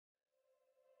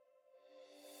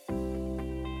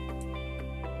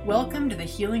Welcome to the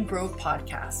Healing Grove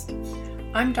podcast.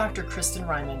 I'm Dr. Kristen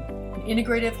Ryman, an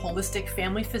integrative holistic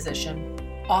family physician,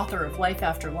 author of Life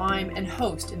After Lyme, and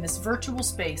host in this virtual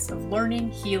space of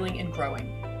learning, healing, and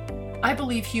growing. I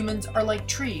believe humans are like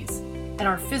trees, and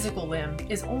our physical limb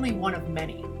is only one of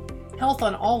many. Health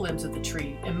on all limbs of the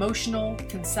tree, emotional,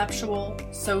 conceptual,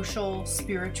 social,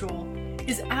 spiritual,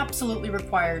 is absolutely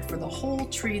required for the whole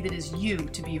tree that is you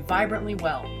to be vibrantly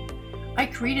well. I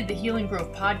created the Healing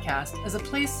Grove podcast as a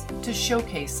place to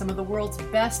showcase some of the world's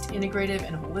best integrative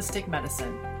and holistic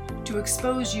medicine, to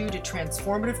expose you to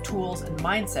transformative tools and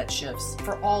mindset shifts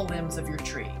for all limbs of your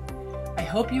tree. I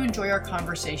hope you enjoy our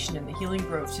conversation in the Healing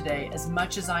Grove today as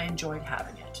much as I enjoyed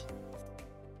having it.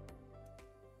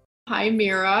 Hi,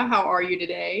 Mira. How are you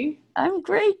today? I'm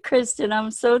great, Kristen.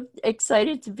 I'm so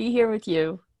excited to be here with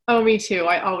you. Oh, me too.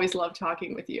 I always love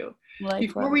talking with you. Likewise.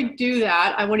 Before we do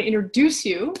that, I want to introduce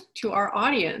you to our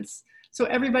audience. So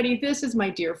everybody, this is my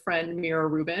dear friend, Mira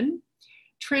Rubin,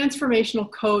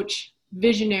 transformational coach,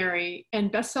 visionary,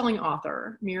 and best-selling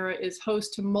author. Mira is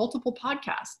host to multiple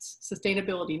podcasts,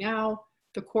 Sustainability Now,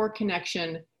 The Core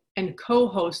Connection, and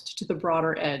co-host to The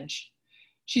Broader Edge.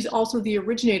 She's also the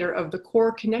originator of the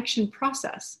Core Connection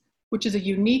process, which is a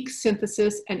unique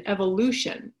synthesis and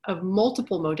evolution of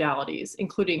multiple modalities,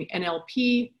 including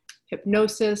NLP,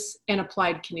 hypnosis, and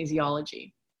applied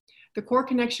kinesiology. The Core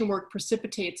Connection work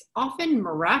precipitates often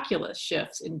miraculous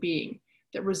shifts in being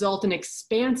that result in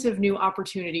expansive new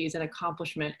opportunities and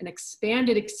accomplishment, an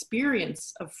expanded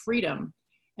experience of freedom,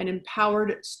 and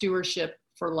empowered stewardship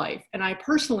for life. And I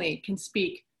personally can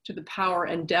speak to the power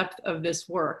and depth of this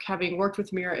work, having worked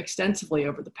with Mira extensively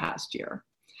over the past year.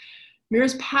 Mira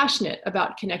is passionate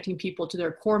about connecting people to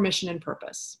their core mission and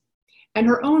purpose. And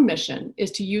her own mission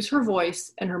is to use her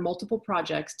voice and her multiple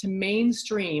projects to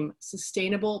mainstream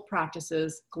sustainable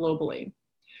practices globally.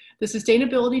 The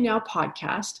Sustainability Now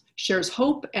podcast shares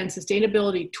hope and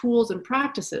sustainability tools and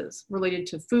practices related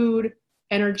to food,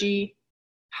 energy,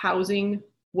 housing,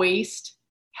 waste,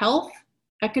 health,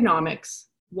 economics,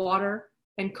 water,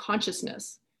 and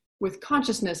consciousness, with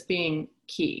consciousness being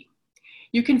key.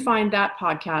 You can find that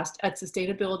podcast at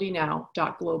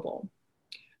sustainabilitynow.global.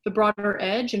 The Broader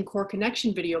Edge and Core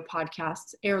Connection video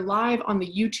podcasts air live on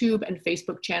the YouTube and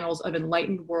Facebook channels of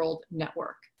Enlightened World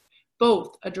Network.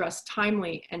 Both address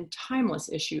timely and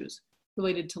timeless issues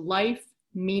related to life,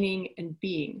 meaning, and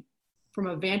being from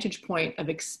a vantage point of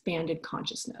expanded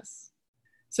consciousness.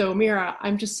 So Mira,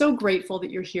 I'm just so grateful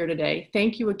that you're here today.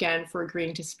 Thank you again for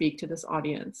agreeing to speak to this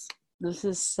audience. This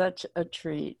is such a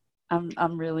treat.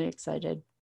 I'm really excited.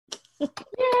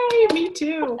 Yay, me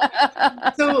too.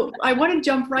 So I want to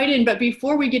jump right in, but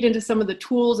before we get into some of the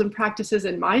tools and practices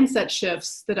and mindset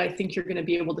shifts that I think you're going to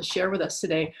be able to share with us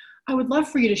today, I would love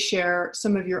for you to share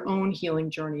some of your own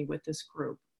healing journey with this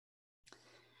group.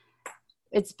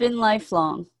 It's been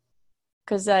lifelong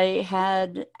because I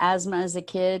had asthma as a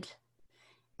kid,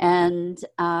 and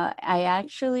I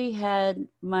actually had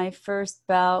my first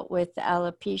bout with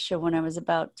alopecia when I was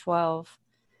about 12.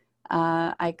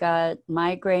 I got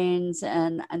migraines,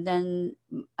 and then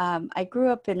I grew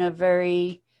up in a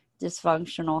very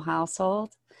dysfunctional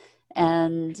household,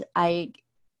 and I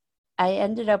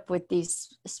ended up with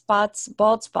these spots,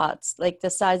 bald spots, like the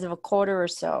size of a quarter or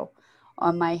so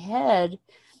on my head.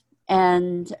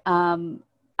 And I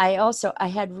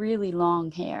had really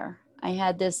long hair. I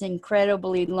had this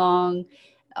incredibly long,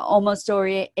 almost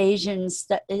Asian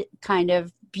kind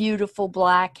of beautiful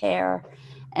black hair.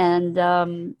 And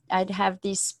I'd have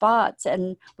these spots,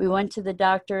 and we went to the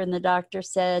doctor, and the doctor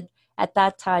said, at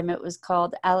that time it was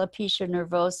called alopecia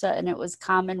nervosa, and it was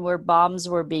common where bombs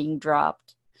were being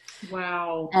dropped.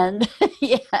 Wow. And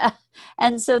yeah,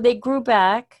 and so they grew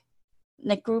back,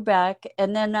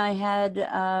 and then I had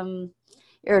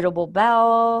irritable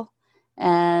bowel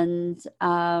and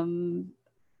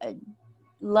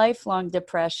lifelong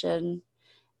depression.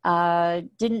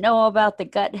 Didn't know about the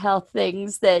gut health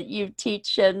things that you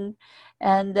teach and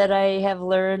that I have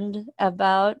learned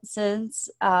about since.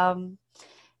 And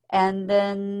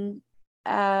then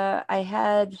I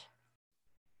had,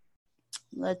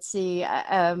 let's see,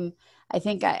 I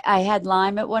think I had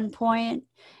Lyme at one point,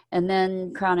 and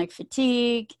then chronic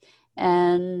fatigue,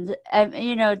 and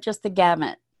just the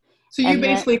gamut. So you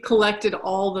basically collected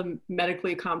all the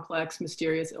medically complex,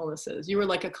 mysterious illnesses. You were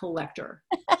like a collector.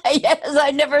 Yes,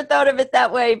 I never thought of it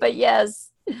that way, but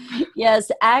yes. Yes,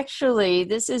 actually,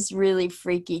 this is really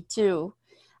freaky too.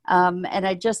 And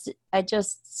I just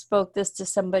spoke this to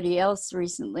somebody else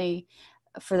recently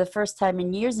for the first time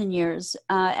in years and years.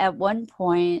 At one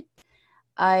point,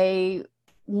 I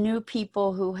knew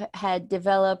people who had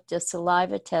developed a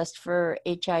saliva test for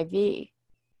HIV.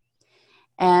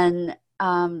 And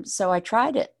so I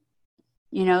tried it.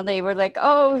 They were like,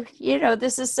 oh,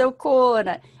 this is so cool.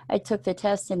 And I took the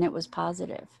test and it was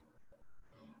positive.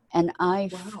 And I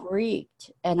Wow.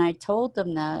 freaked, and I told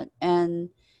them that. And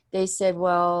they said,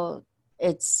 well,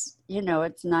 it's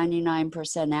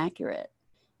 99% accurate.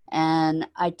 And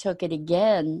I took it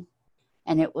again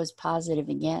and it was positive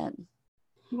again.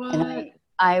 And What?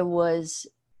 I was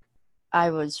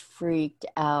freaked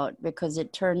out because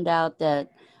it turned out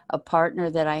that a partner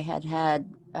that I had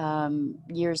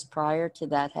years prior to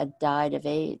that had died of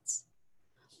AIDS.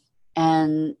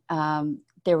 And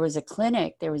there was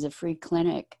a free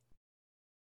clinic.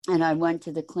 And I went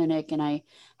to the clinic and I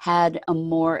had a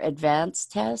more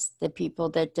advanced test. The people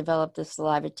that developed the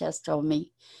saliva test told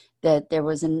me that there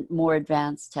was a more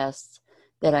advanced test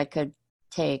that I could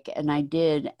take. And I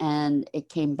did, and it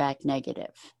came back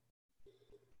negative.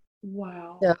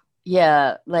 Wow. So,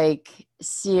 yeah, like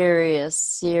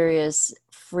serious,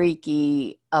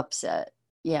 freaky upset.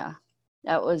 Yeah,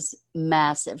 that was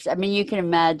massive. I mean, you can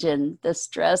imagine the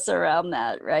stress around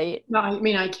that, right? No, I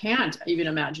mean, I can't even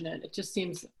imagine it. It just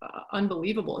seems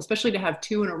unbelievable, especially to have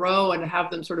two in a row and to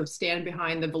have them sort of stand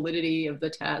behind the validity of the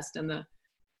test and the.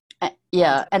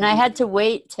 Yeah, and I had to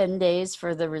wait 10 days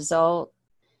for the result.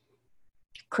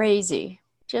 Crazy,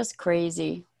 just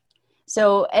crazy.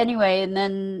 So anyway, and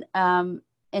then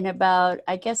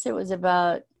I guess it was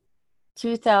about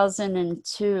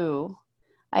 2002,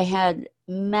 I had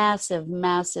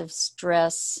massive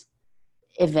stress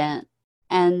event.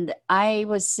 And I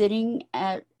was sitting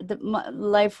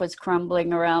life was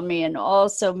crumbling around me in all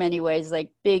so many ways,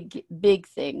 like big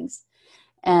things.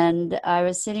 And I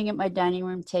was sitting at my dining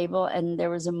room table, and there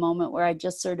was a moment where I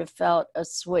just sort of felt a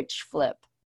switch flip.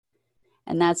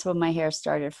 And that's when my hair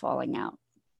started falling out.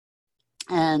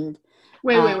 And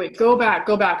Wait. Go back.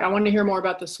 I want to hear more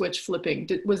about the switch flipping.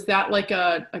 Was that like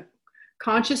a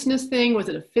consciousness thing? Was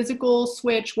it a physical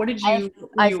switch? What did you, were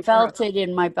I you aware of? felt it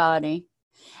in my body.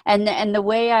 And the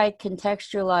way I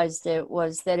contextualized it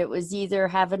was that it was either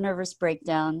have a nervous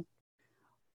breakdown,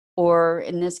 or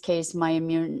in this case, my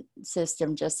immune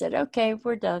system just said, okay,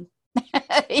 we're done.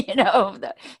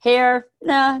 The hair,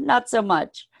 nah, not so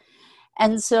much.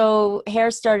 And so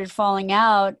hair started falling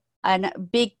out and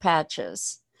big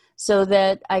patches, so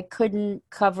that I couldn't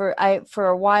cover. For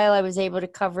a while, I was able to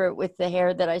cover it with the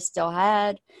hair that I still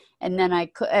had. And then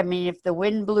if the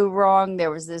wind blew wrong,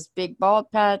 there was this big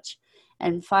bald patch.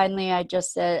 And finally, I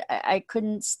just said I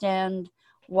couldn't stand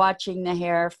watching the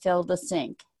hair fill the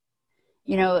sink.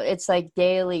 It's like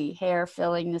daily hair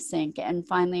filling the sink. And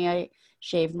finally, I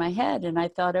shaved my head, and I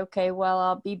thought, okay, well,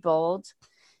 I'll be bold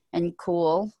and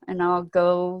cool, and I'll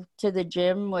go to the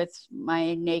gym with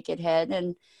my naked head.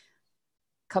 And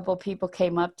a couple people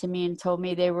came up to me and told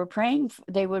me they would pray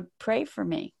for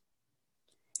me.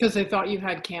 Because they thought you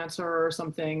had cancer or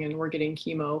something and were getting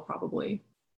chemo, probably.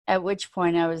 At which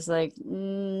point I was like,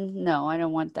 no, I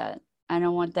don't want that. I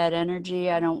don't want that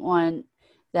energy. I don't want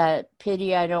that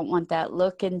pity. I don't want that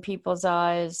look in people's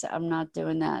eyes. I'm not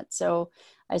doing that. So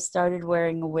I started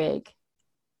wearing a wig.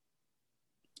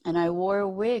 And I wore a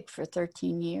wig for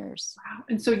 13 years. Wow.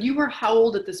 And so you were how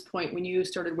old at this point when you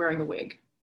started wearing a wig?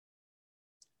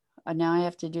 Now I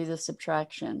have to do the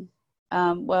subtraction.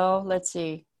 Well, let's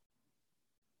see.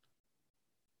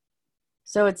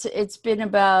 So it's been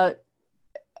about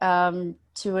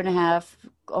 2.5,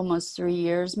 almost 3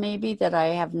 years maybe, that I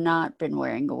have not been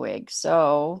wearing a wig.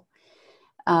 So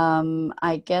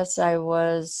I guess I'm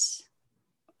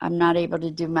not able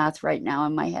to do math right now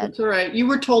in my head. That's all right. You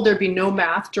were told there'd be no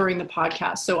math during the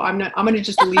podcast, so I'm going to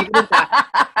just leave it at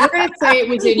that. We're going to say it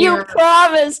was in You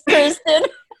promised, Kristen.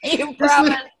 You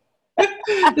promised.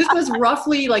 This was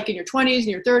roughly like in your 20s and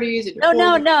your 30s and your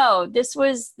 40s. No.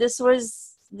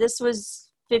 This was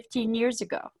 15 years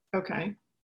ago. Okay.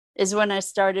 Is when I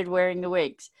started wearing the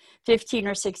wigs, 15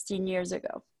 or 16 years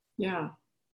ago. Yeah.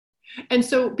 And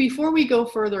so before we go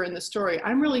further in the story,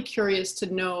 I'm really curious to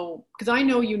know, because I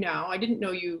know you now, I didn't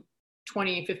know you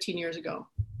 20, 15 years ago.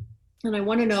 And I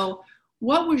want to know,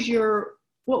 what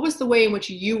was the way in which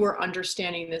you were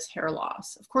understanding this hair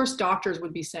loss? Of course, doctors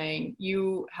would be saying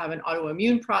you have an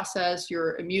autoimmune process,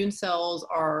 your immune cells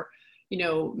are,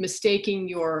 mistaking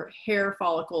your hair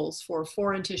follicles for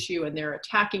foreign tissue, and they're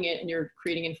attacking it, and you're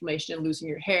creating inflammation and losing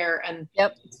your hair. And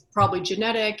Yep. It's probably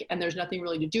genetic, and there's nothing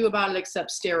really to do about it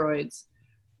except steroids.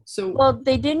 So, well,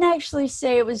 they didn't actually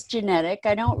say it was genetic.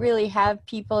 I don't really have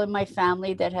people in my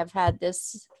family that have had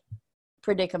this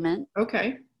predicament.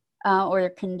 Okay. Or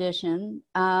condition.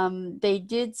 They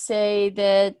did say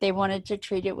that they wanted to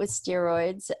treat it with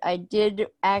steroids. I did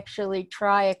actually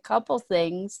try a couple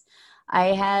things.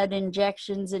 I had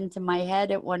injections into my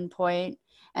head at one point,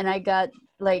 and I got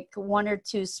like one or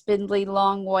two spindly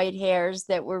long white hairs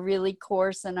that were really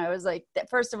coarse. And I was like,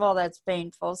 first of all, that's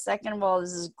painful. Second of all,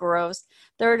 this is gross.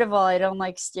 Third of all, I don't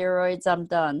like steroids. I'm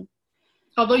done.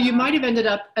 Although you might have ended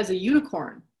up as a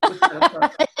unicorn with that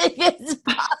approach. It's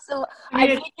possible. I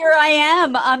mean, I figure I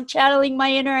am. I'm channeling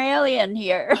my inner alien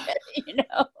here, you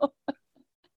know.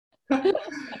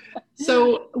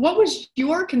 So what was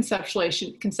your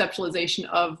conceptualization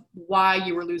of why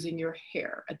you were losing your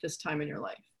hair at this time in your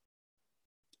life?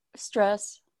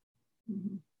 Stress.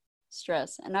 Mm-hmm.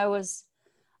 Stress. And I was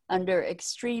under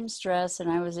extreme stress,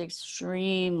 and I was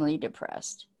extremely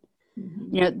depressed.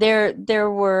 Mm-hmm. You know, there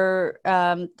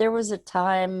was a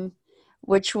time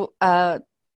which, let's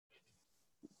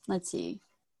see,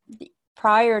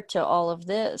 prior to all of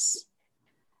this,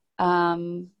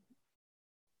 I'm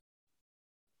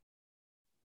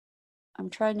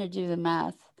trying to do the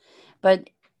math, but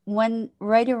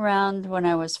right around when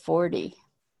I was 40,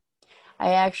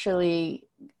 I actually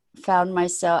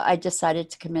I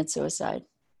decided to commit suicide.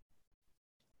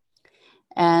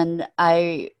 And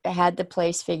I had the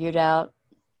place figured out.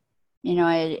 You know,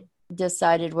 I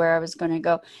decided where I was going to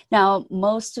go. Now,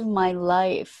 most of my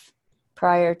life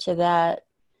prior to that,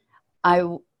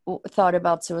 I thought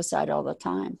about suicide all the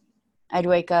time. I'd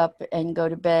wake up and go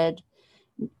to bed.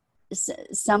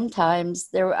 Sometimes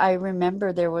I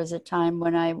remember there was a time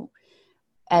when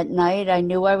at night, I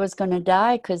knew I was going to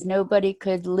die because nobody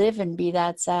could live and be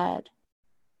that sad.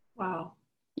 Wow.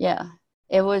 Yeah.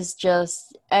 It was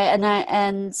just,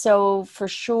 and so for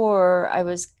sure, I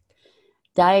was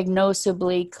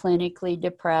diagnosably clinically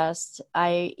depressed.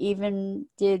 I even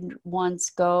did once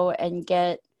go and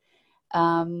get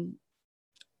a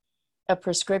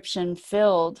prescription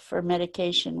filled for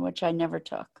medication, which I never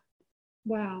took.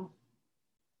 Wow.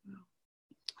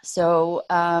 So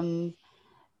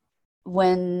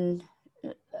when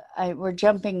we're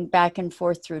jumping back and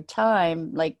forth through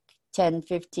time, like 10,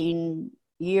 15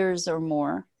 years or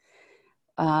more.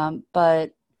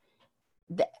 But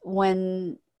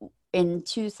when in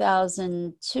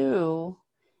 2002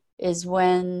 is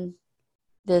when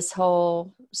this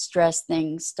whole stress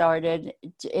thing started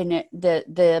in it,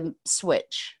 the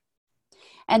switch.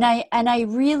 And I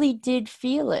really did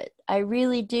feel it. I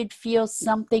really did feel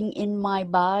something in my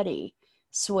body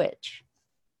switch.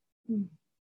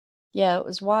 Yeah, it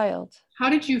was wild. How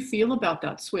did you feel about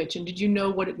that switch, and did you know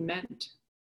what it meant?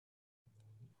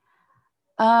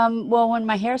 Well, when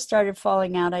my hair started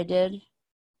falling out, I did,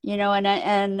 you know,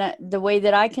 and the way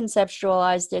that I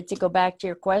conceptualized it, to go back to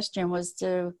your question, was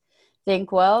to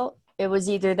think, well, it was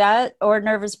either that or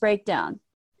nervous breakdown,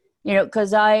 you know,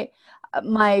 because I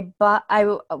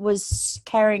was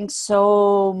carrying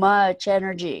so much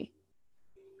energy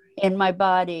in my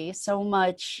body, so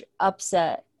much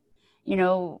upset, you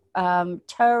know,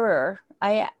 terror.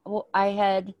 I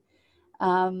had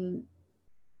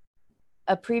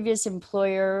a previous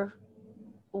employer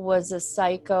was a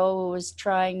psycho who was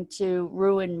trying to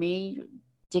ruin me,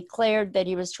 declared that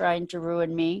he was trying to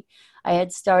ruin me. I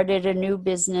had started a new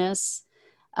business.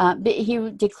 But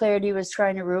he declared he was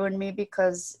trying to ruin me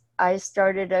because I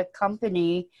started a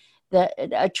company,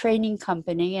 a training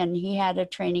company, and he had a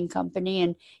training company,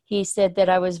 and he said that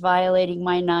I was violating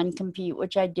my non-compete,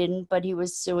 which I didn't, but he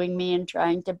was suing me and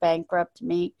trying to bankrupt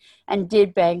me, and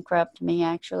did bankrupt me,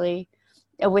 actually.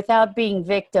 Without being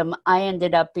victim, I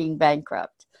ended up being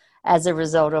bankrupt as a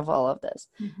result of all of this.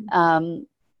 Mm-hmm.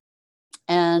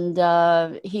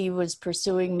 And he was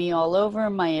pursuing me all over.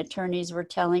 My attorneys were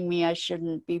telling me I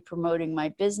shouldn't be promoting my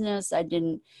business. I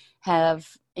didn't have,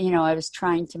 you know, I was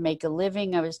trying to make a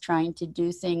living. I was trying to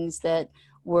do things that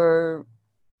were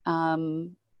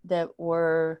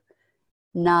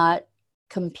not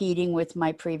competing with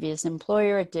my previous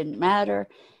employer. It didn't matter.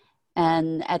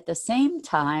 And at the same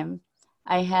time,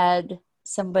 I had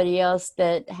somebody else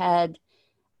that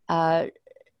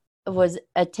was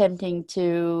attempting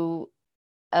to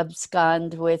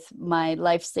abscond with my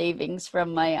life savings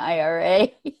from my IRA.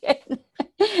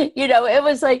 You know, it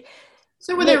was like.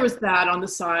 So there was that on the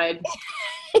side.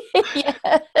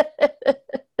 Yeah.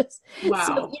 Wow.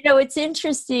 So, you know, it's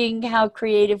interesting how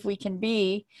creative we can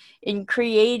be in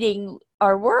creating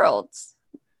our worlds,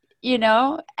 you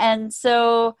know? And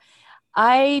so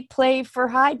I play for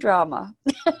high drama.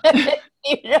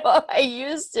 You know, I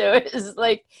used to. It's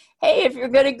like, hey, if you're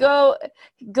going to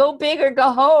go big or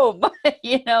go home,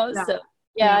 you know? Yeah. So,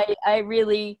 yeah. I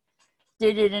really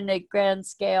did it in a grand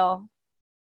scale.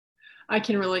 I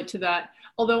can relate to that.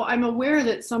 Although I'm aware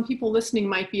that some people listening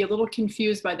might be a little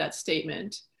confused by that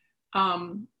statement.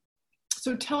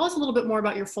 So tell us a little bit more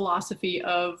about your philosophy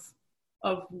of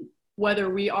whether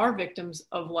we are victims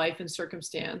of life and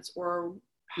circumstance, or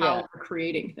how we're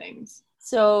creating things.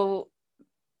 So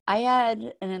I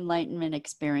had an enlightenment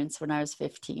experience when I was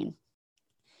 15,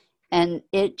 and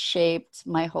it shaped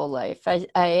my whole life.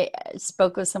 I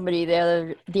spoke with somebody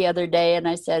the other day, and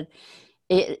I said,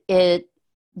 it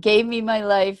gave me my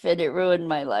life and it ruined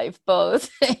my life both,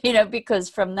 because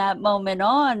from that moment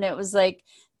on, it was like,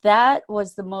 that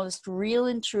was the most real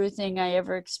and true thing I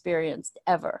ever experienced,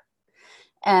 ever.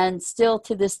 And still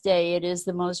to this day, it is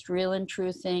the most real and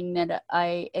true thing that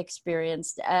I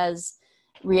experienced as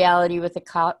reality with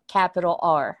a capital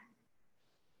R.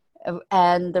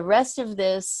 And the rest of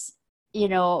this,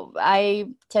 I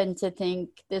tend to think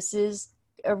this is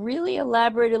a really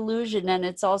elaborate illusion. And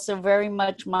it's also very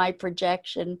much my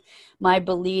projection, my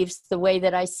beliefs, the way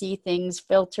that I see things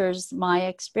filters my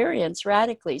experience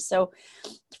radically. So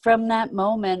from that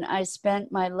moment, I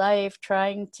spent my life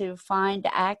trying to find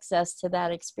access to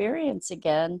that experience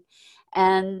again.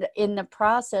 And in the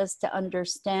process, to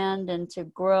understand and to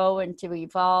grow and to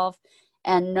evolve,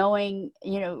 and knowing,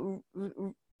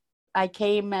 I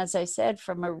came, as I said,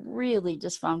 from a really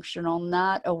dysfunctional,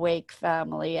 not awake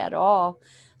family at all.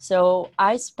 So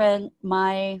I spent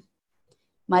my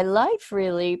life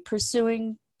really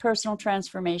pursuing personal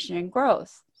transformation and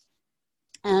growth.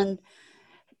 And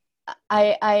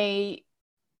I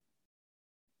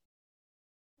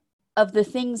of the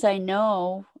things I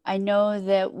know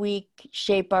that we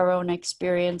shape our own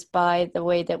experience by the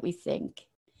way that we think,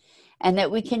 and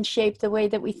that we can shape the way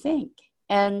that we think.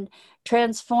 And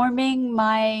transforming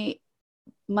my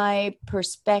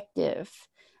perspective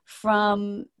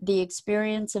from the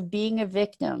experience of being a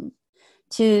victim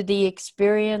to the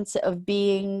experience of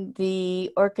being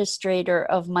the orchestrator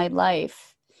of my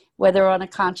life, whether on a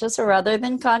conscious or other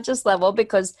than conscious level,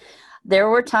 because there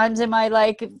were times in my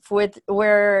life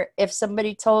where if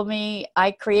somebody told me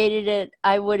I created it,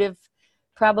 I would have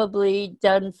probably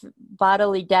done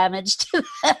bodily damage to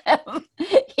them.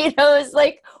 It's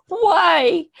like,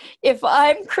 why? If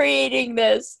I'm creating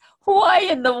this, why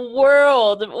in the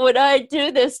world would I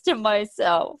do this to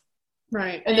myself?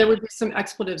 Right. And there would be some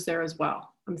expletives there as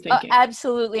well, I'm thinking.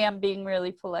 Absolutely. I'm being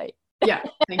really polite. Yeah.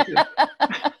 Thank you.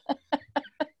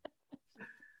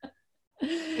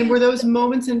 And were those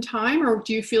moments in time, or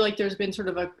do you feel like there's been sort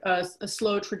of a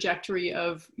slow trajectory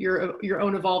of your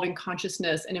own evolving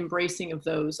consciousness and embracing of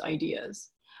those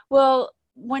ideas? Well,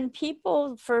 when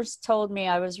people first told me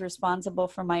I was responsible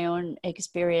for my own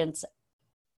experience,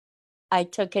 I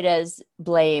took it as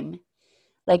blame,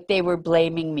 like they were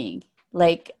blaming me.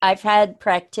 Like I've had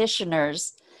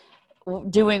practitioners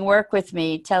doing work with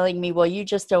me telling me, well, you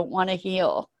just don't want to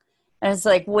heal. And it's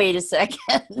like, wait a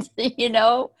second,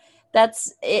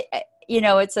 that's it.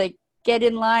 It's like, get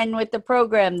in line with the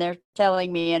program they're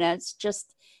telling me. And it's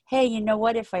just, hey, you know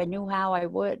what? If I knew how, I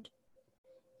would,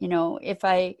 if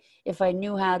I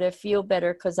knew how to feel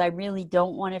better, because I really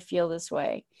don't want to feel this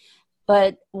way.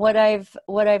 But what I've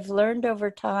learned over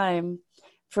time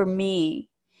for me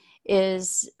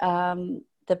is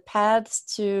the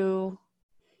paths to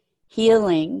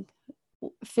healing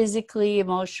physically,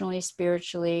 emotionally,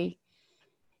 spiritually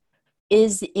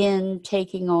is in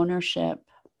taking ownership,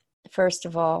 first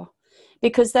of all,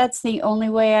 because that's the only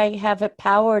way I have a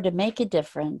power to make a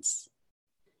difference,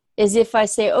 is if I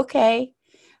say, okay,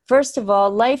 first of all,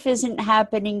 life isn't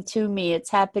happening to me, it's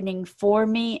happening for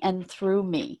me and through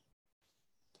me.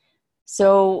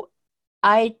 So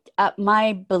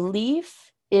my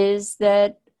belief is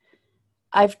that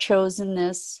I've chosen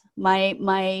this.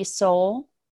 My soul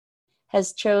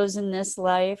has chosen this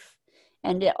life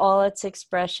and all its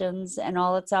expressions and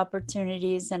all its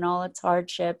opportunities and all its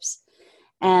hardships.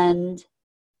 And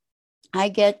I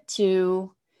get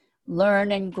to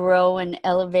learn and grow and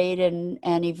elevate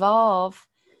and evolve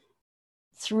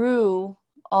through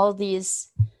all these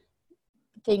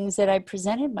things that I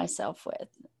presented myself with.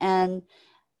 And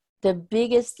the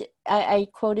biggest, I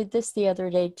quoted this the other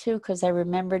day too, because I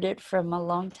remembered it from a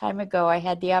long time ago. I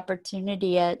had the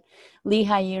opportunity at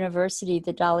Lehigh University.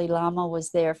 The Dalai Lama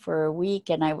was there for a week,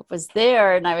 and I was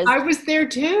there, and I was there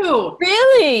too.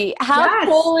 Really? How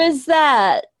cool is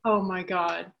that? Oh my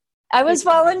God. I was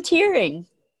volunteering.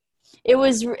 It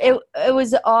was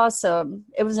awesome.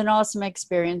 It was an awesome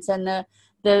experience. And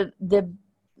the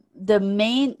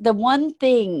one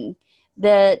thing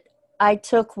that I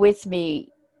took with me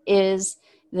is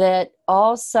that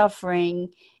all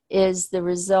suffering is the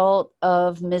result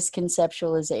of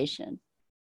misconceptualization.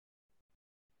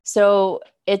 So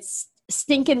it's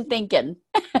stinking thinking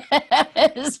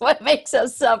is what makes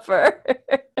us suffer.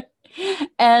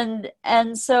 And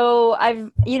so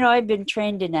I've been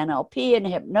trained in NLP and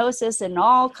hypnosis and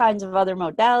all kinds of other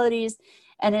modalities.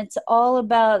 And it's all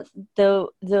about the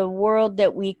world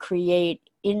that we create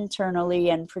internally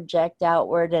and project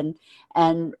outward,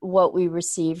 and what we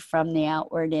receive from the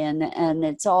outward in. And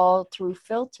it's all through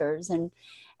filters.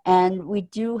 And we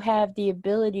do have the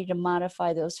ability to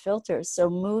modify those filters. So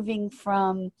moving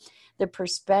from the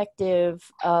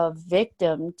perspective of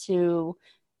victim to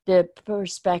the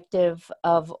perspective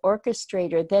of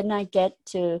orchestrator, then I get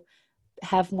to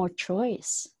have more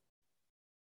choice.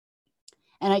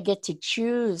 And I get to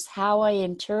choose how I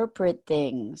interpret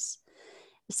things.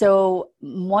 So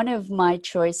one of my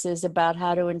choices about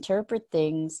how to interpret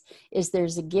things is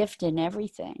there's a gift in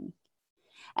everything.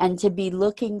 And to be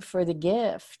looking for the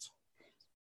gift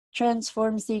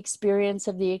transforms the experience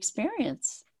of the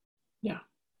experience. Yeah.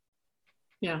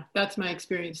 Yeah, that's my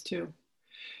experience too.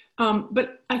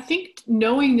 But I think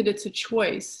knowing that it's a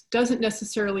choice doesn't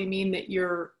necessarily mean that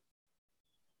you're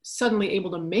suddenly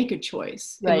able to make a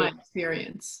choice, Right. in my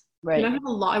experience. Right. And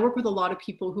I work with a lot of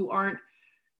people who aren't,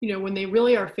 when they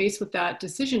really are faced with that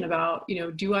decision about,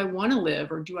 do I want to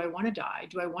live or do I want to die?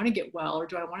 Do I want to get well or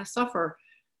do I want to suffer?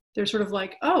 They're sort of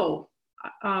like, oh,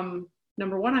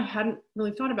 number one, I hadn't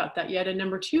really thought about that yet. And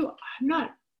number two, I'm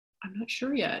not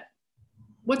sure yet.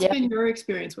 What's been your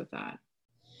experience with that?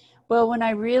 Well, when I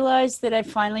realized that I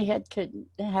finally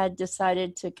had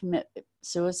decided to commit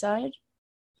suicide,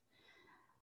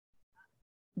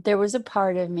 there was a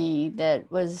part of me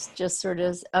that was just sort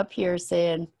of up here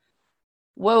saying,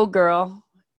 whoa, girl,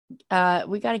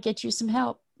 we got to get you some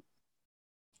help.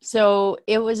 So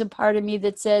it was a part of me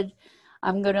that said,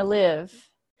 I'm going to live.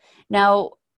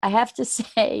 Now, I have to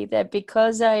say that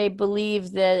because I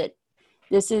believe that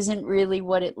this isn't really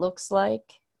what it looks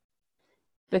like,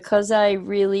 because I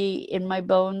really, in my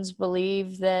bones,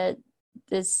 believe that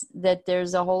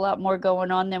there's a whole lot more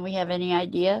going on than we have any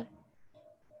idea.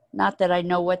 Not that I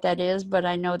know what that is, but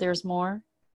I know there's more.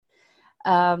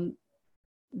 There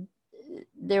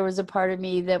was a part of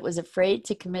me that was afraid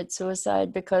to commit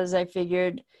suicide because I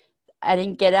figured I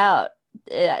didn't get out.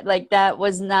 Like that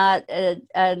was not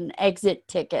an exit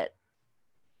ticket.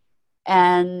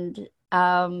 And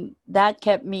that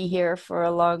kept me here for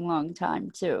a long, long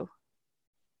time too.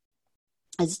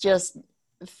 It's just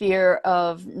fear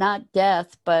of not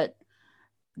death, but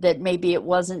that maybe it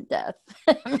wasn't death.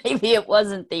 Maybe it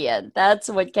wasn't the end. That's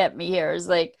what kept me here. Is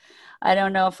like, I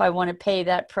don't know if I want to pay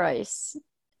that price.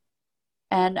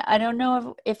 And I don't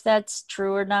know if that's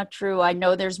true or not true. I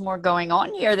know there's more going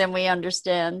on here than we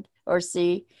understand or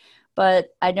see,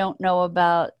 but I don't know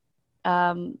about,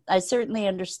 I certainly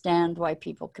understand why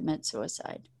people commit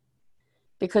suicide,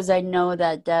 because I know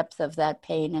that depth of that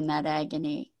pain and that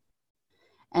agony.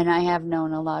 And I have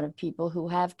known a lot of people who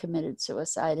have committed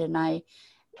suicide. And I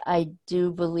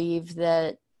do believe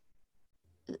that,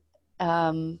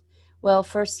 well,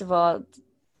 first of all,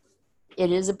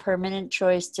 it is a permanent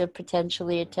choice to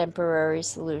potentially a temporary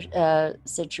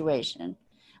situation,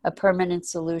 a permanent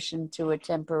solution to a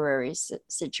temporary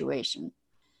situation.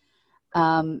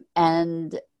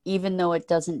 And even though it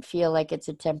doesn't feel like it's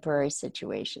a temporary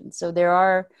situation. So there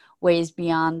are ways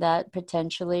beyond that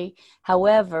potentially.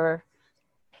 However,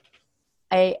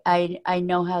 I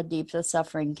know how deep the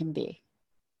suffering can be.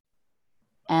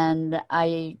 And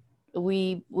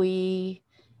we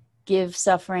give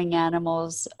suffering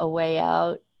animals a way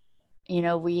out.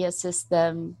 We assist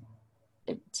them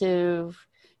to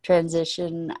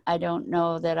transition. I don't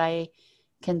know that I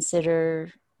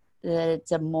consider that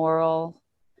it's a moral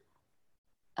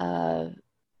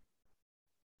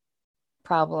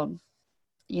problem,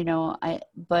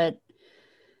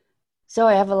 so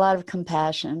I have a lot of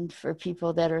compassion for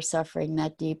people that are suffering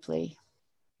that deeply.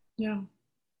 Yeah.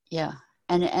 Yeah.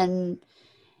 And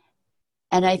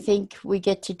I think we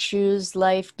get to choose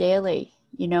life daily,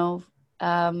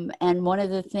 and one of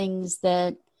the things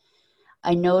that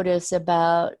I notice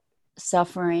about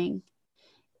suffering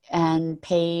and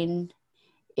pain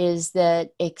is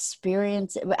that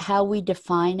experience, how we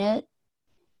define it,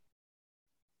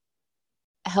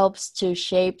 helps to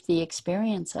shape the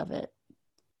experience of it.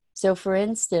 So for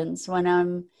instance, when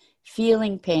I'm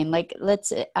feeling pain, like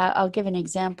I'll give an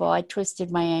example. I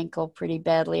twisted my ankle pretty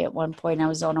badly at one point. I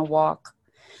was on a walk,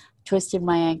 twisted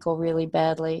my ankle really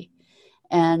badly.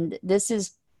 And this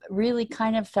is really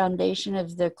kind of foundation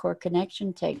of the core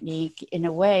connection technique in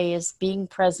a way, is being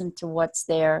present to what's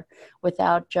there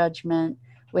without judgment,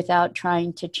 without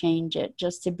trying to change it,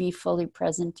 just to be fully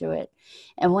present to it.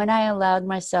 And when I allowed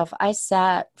myself, I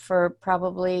sat for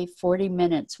probably 40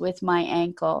 minutes with my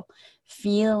ankle,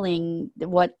 feeling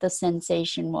what the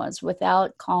sensation was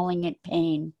without calling it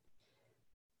pain,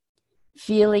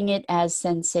 feeling it as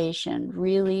sensation,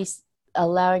 really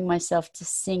allowing myself to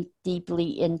sink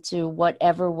deeply into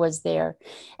whatever was there,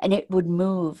 and it would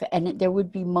move, and there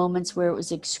would be moments where it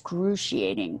was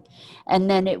excruciating, and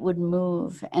then it would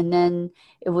move, and then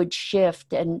it would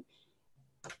shift, and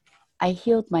I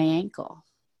healed my ankle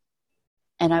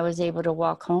and I was able to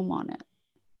walk home on it.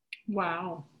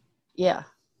 Wow. Yeah.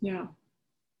 Yeah.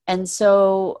 And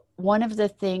so one of the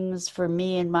things for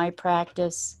me in my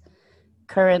practice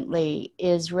currently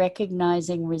is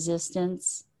recognizing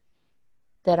resistance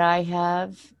that I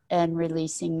have and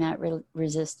releasing that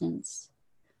resistance.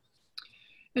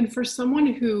 And for someone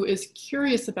who is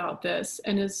curious about this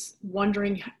and is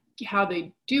wondering how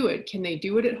they do it, can they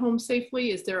do it at home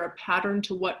safely? Is there a pattern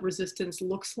to what resistance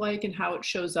looks like and how it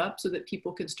shows up so that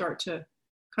people can start to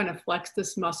kind of flex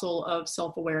this muscle of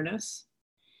self-awareness?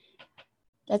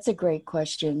 That's a great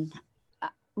question.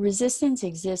 Resistance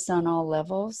exists on all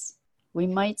levels. We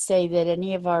might say that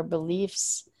any of our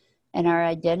beliefs and our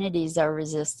identities are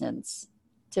resistance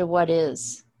to what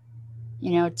is,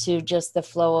 to just the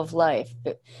flow of life.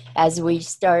 But as we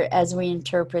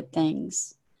interpret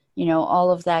things,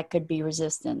 all of that could be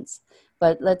resistance.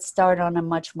 But let's start on a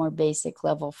much more basic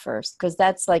level first, because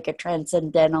that's like a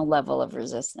transcendental level of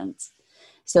resistance.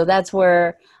 So that's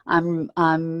where I'm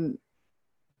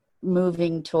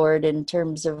moving toward in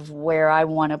terms of where I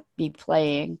want to be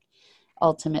playing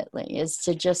ultimately, is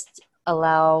to just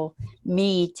allow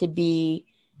me to be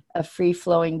a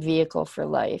free-flowing vehicle for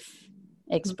life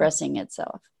expressing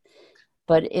itself.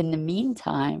 But in the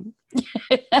meantime,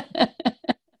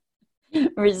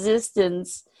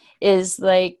 resistance is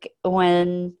like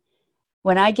when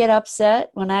I get upset,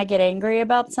 when I get angry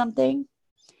about something,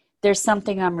 there's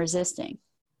something I'm resisting.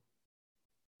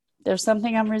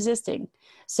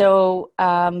 So,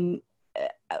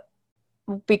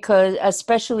 because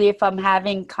especially if I'm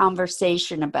having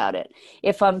conversation about it,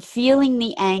 if I'm feeling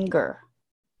the anger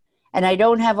and I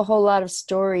don't have a whole lot of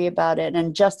story about it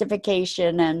and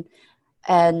justification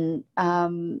and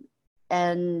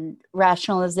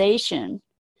rationalization,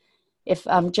 if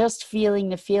I'm just feeling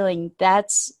the feeling,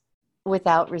 that's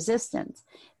without resistance.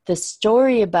 The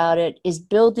story about it is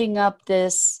building up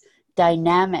this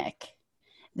dynamic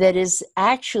that is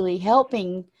actually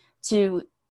helping to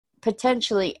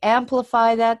potentially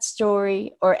amplify that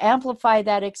story or amplify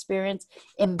that experience,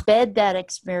 embed that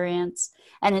experience.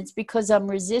 And it's because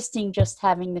I'm resisting just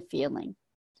having the feeling.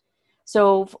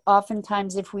 So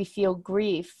oftentimes if we feel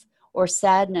grief or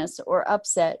sadness or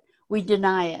upset, we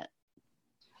deny it.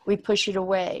 We push it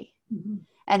away. Mm-hmm.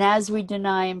 And as we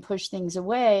deny and push things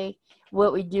away,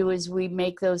 what we do is we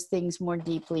make those things more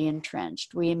deeply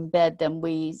entrenched. We embed them,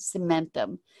 we cement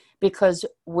them, because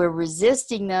we're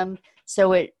resisting them.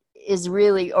 So it is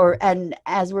really, and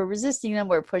as we're resisting them,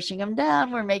 we're pushing them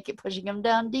down, pushing them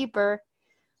down deeper.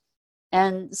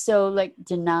 And so like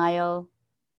denial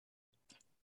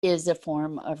is a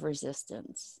form of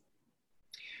resistance.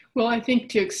 Well, I think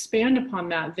to expand upon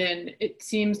that, then it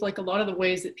seems like a lot of the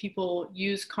ways that people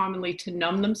use commonly to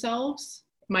numb themselves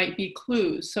might be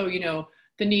clues. So,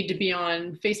 the need to be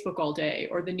on Facebook all day,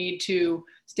 or the need to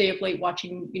stay up late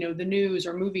watching, the news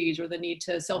or movies, or the need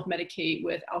to self-medicate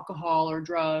with alcohol or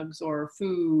drugs or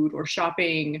food or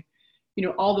shopping,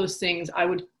 all those things I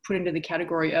would put into the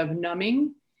category of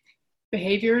numbing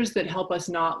behaviors that help us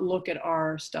not look at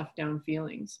our stuffed down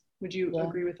feelings. Would you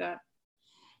agree with that?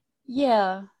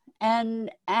 Yeah.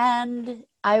 And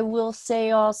I will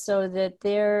say also that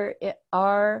there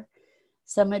are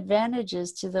some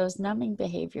advantages to those numbing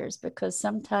behaviors, because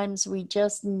sometimes we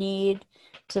just need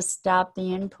to stop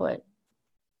the input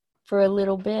for a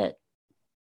little bit.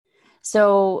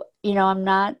 So, I'm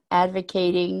not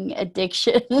advocating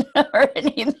addiction or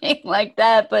anything like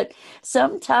that, but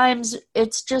sometimes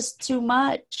it's just too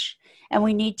much and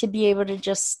we need to be able to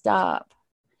just stop.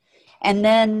 And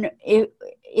then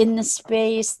in the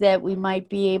space that we might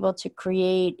be able to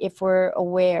create, if we're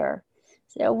aware,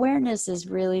 so awareness is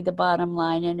really the bottom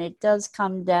line. And it does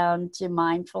come down to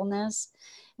mindfulness,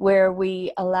 where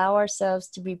we allow ourselves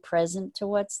to be present to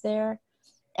what's there.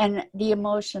 And the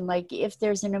emotion, like if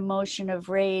there's an emotion of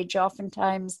rage,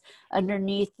 oftentimes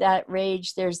underneath that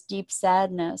rage, there's deep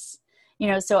sadness.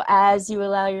 So as you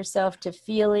allow yourself to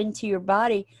feel into your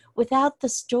body without the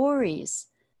stories.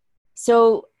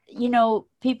 So,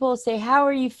 people say, how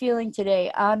are you feeling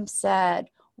today? I'm sad.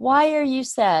 Why are you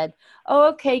sad? Oh,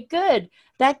 okay, good.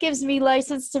 That gives me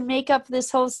license to make up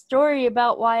this whole story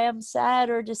about why I'm sad,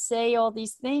 or to say all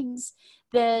these things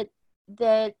that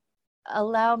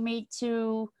allow me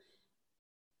to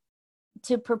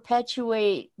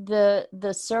perpetuate the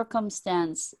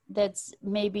circumstance that's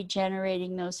maybe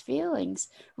generating those feelings,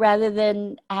 rather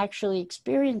than actually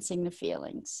experiencing the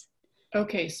feelings.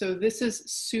 Okay, so this is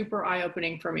super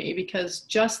eye-opening for me because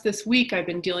just this week I've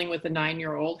been dealing with a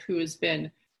 9-year-old who has been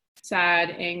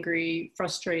sad, angry,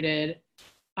 frustrated,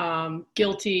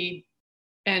 guilty,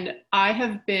 and I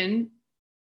have been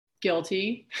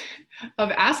guilty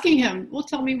of asking him, well,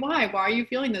 tell me why are you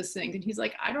feeling those things? And he's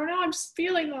like, I don't know, I'm just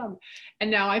feeling them. And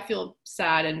now I feel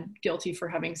sad and guilty for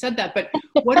having said that. But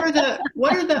what are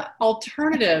the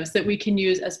alternatives that we can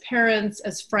use as parents,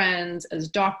 as friends, as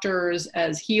doctors,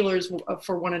 as healers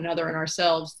for one another and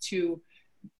ourselves to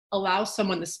allow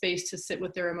someone the space to sit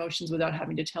with their emotions without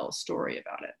having to tell a story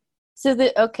about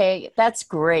it? Okay, that's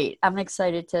great. I'm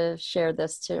excited to share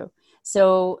this too.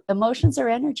 So emotions are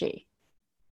energy,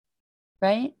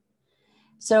 right?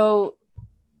 So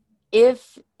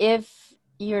if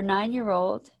your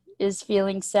 9-year-old is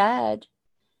feeling sad,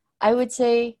 I would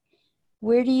say,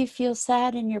 where do you feel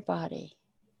sad in your body?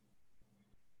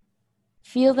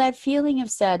 Feel that feeling of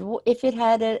sad. If it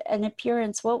had an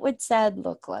appearance, what would sad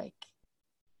look like?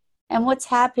 And what's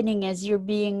happening as you're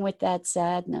being with that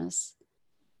sadness?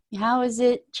 How is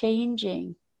it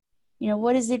changing?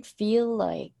 What does it feel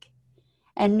like?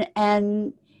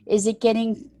 And is it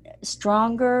getting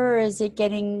stronger or is it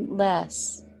getting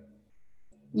less?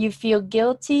 You feel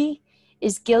guilty?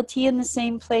 Is guilty in the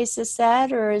same place as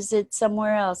sad, or is it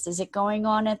somewhere else? Is it going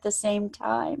on at the same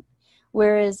time?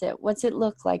 Where is it? What's it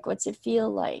look like? What's it feel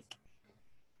like?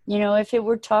 If it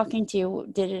were talking to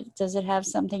you, does it have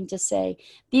something to say?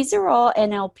 These are all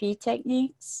NLP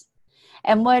techniques.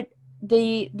 And what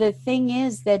the thing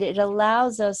is that it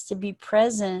allows us to be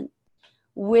present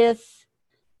with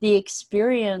the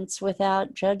experience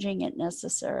without judging it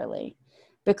necessarily.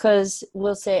 Because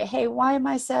we'll say, hey, why am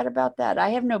I sad about that? I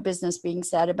have no business being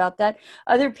sad about that.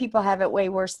 Other people have it way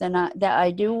worse than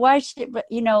I do. Why should,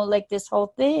 like this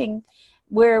whole thing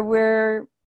where we're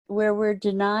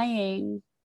denying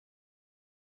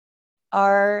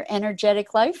our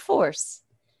energetic life force.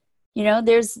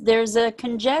 There's a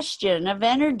congestion of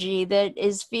energy that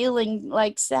is feeling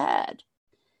like sad.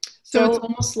 So it's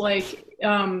almost like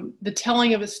the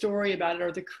telling of a story about it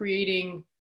or the creating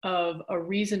of a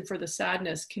reason for the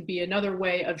sadness can be another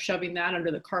way of shoving that under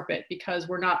the carpet because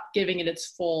we're not giving it its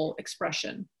full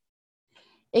expression.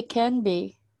 It can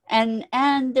be. And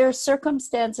there are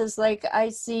circumstances like I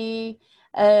see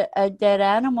a dead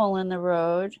animal in the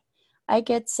road, I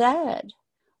get sad.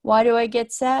 Why do I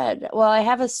get sad? Well, I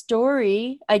have a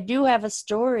story. I do have a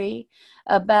story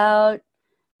about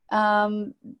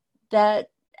that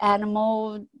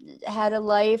animal had a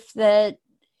life that,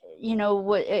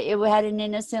 it had an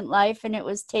innocent life and it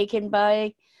was taken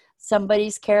by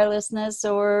somebody's carelessness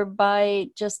or by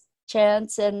just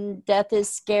chance, and death is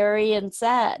scary and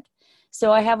sad.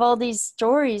 So I have all these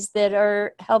stories that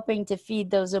are helping to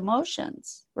feed those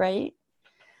emotions, right?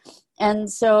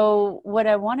 And so what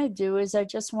I want to do is I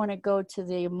just want to go to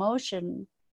the emotion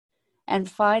and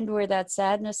find where that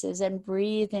sadness is and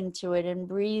breathe into it and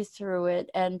breathe through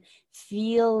it and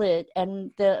feel it.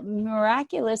 And the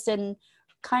miraculous and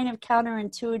kind of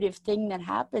counterintuitive thing that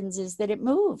happens is that it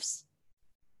moves.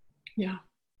 Yeah.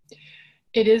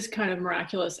 It is kind of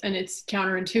miraculous and it's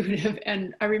counterintuitive.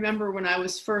 And I remember when I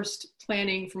was first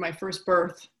planning for my first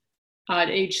birth at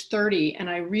age 30, and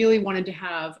I really wanted to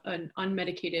have an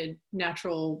unmedicated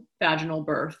natural vaginal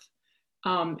birth.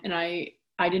 And I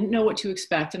didn't know what to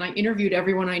expect. And I interviewed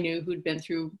everyone I knew who'd been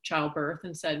through childbirth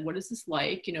and said, what is this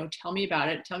like? Tell me about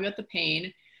it. Tell me about the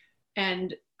pain.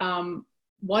 And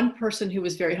one person who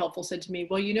was very helpful said to me,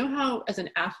 well, you know how as an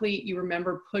athlete, you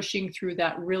remember pushing through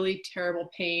that really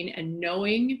terrible pain and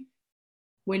knowing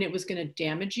when it was going to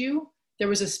damage you? There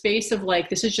was a space of like,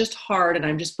 this is just hard and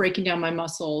I'm just breaking down my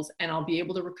muscles and I'll be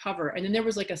able to recover. And then there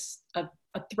was like a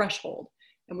threshold.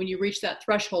 And when you reach that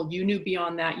threshold, you knew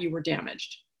beyond that you were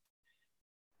damaged.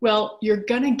 Well, you're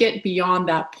going to get beyond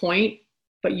that point,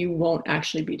 but you won't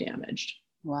actually be damaged.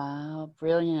 Wow,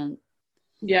 brilliant.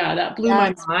 Yeah, that blew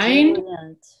my mind.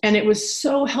 Brilliant. And it was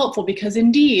so helpful because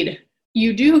indeed,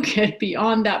 you do get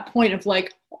beyond that point of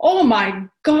like, oh my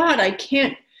God, I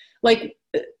can't, like,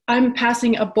 I'm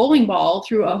passing a bowling ball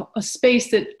through a space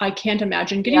that I can't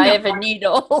imagine getting. Yeah, I have a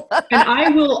needle. And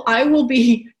I will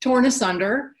be torn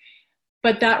asunder.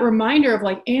 But that reminder of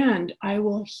like, and I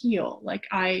will heal. Like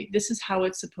this is how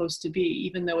it's supposed to be,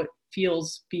 even though it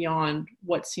feels beyond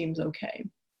what seems okay.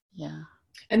 Yeah.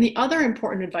 And the other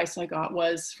important advice I got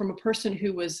was from a person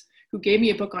who gave me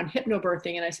a book on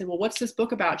hypnobirthing. And I said, well, what's this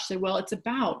book about? She said, well, it's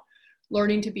about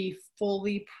learning to be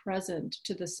fully present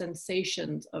to the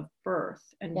sensations of birth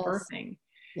and birthing.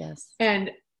 Yes.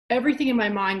 And everything in my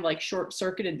mind like short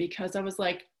circuited because I was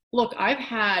like, look,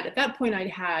 at that point I'd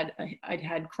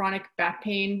had chronic back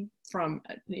pain from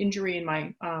an injury in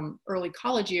my early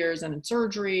college years and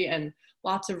surgery and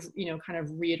lots of, kind of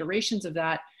reiterations of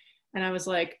that. And I was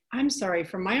like, I'm sorry,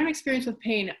 from my own experience with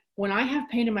pain, when I have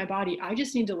pain in my body, I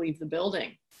just need to leave the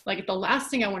building. Like the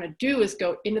last thing I want to do is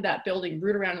go into that building,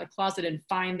 root around in the closet and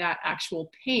find that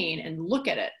actual pain and look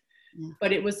at it. Yeah.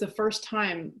 But it was the first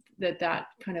time that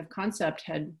kind of concept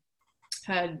had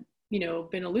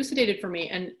been elucidated for me.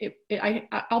 And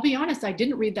I'll be honest, I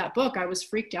didn't read that book. I was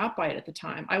freaked out by it at the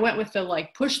time. I went with the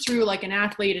like push through like an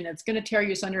athlete and it's going to tear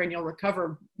you asunder and you'll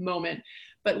recover moment.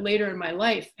 But later in my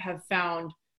life have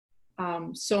found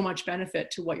so much benefit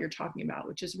to what you're talking about,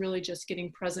 which is really just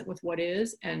getting present with what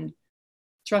is and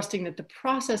trusting that the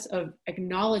process of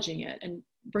acknowledging it and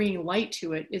bringing light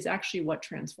to it is actually what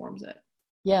transforms it.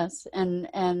 Yes.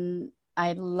 And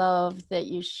I love that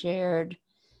you shared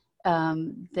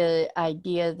the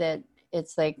idea that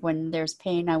it's like when there's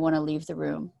pain, I want to leave the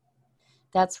room.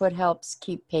 That's what helps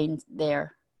keep pain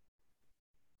there.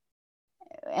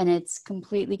 And it's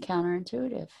completely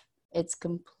counterintuitive. It's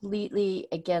completely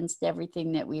against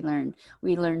everything that we learn.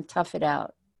 We learn tough it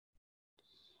out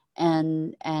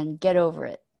and get over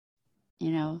it,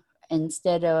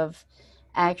 instead of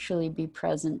actually be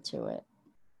present to it.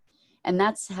 And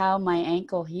that's how my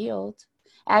ankle healed.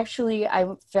 Actually, I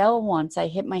fell once. I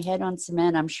hit my head on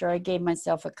cement. I'm sure I gave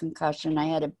myself a concussion. I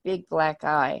had a big black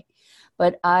eye.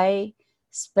 But I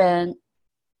spent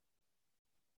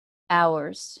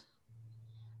hours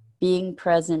being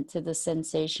present to the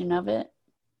sensation of it.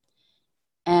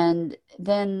 And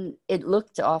then it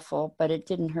looked awful, but it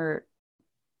didn't hurt.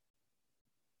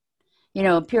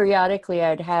 Periodically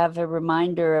I'd have a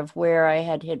reminder of where I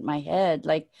had hit my head.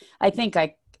 Like, I think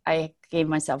I gave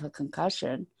myself a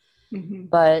concussion. Mm-hmm.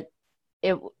 But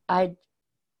I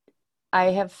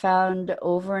have found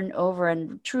over and over,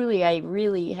 and truly, I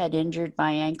really had injured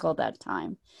my ankle that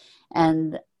time,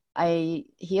 and I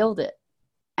healed it.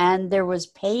 And there was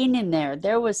pain in there.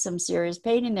 There was some serious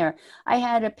pain in there. I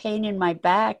had a pain in my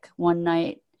back one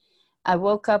night. I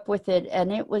woke up with it, and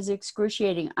it was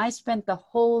excruciating. I spent the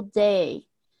whole day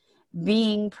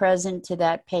being present to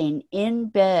that pain in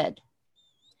bed.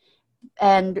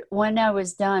 And when I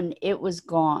was done, it was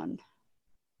gone.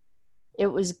 It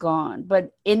was gone.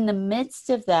 But in the midst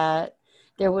of that,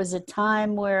 there was a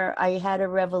time where I had a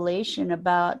revelation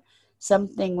about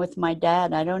something with my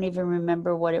dad. I don't even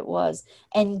remember what it was.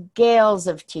 And gales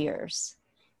of tears.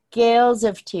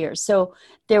 So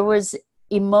there was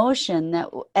emotion,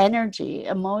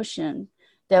 emotion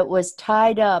that was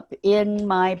tied up in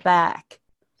my back.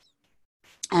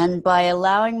 And by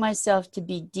allowing myself to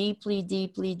be deeply,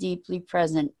 deeply, deeply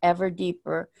present, ever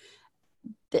deeper,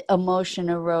 the emotion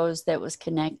arose that was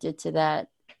connected to that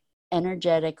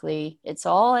energetically. It's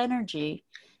all energy,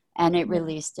 and it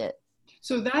released it.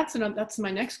 So that's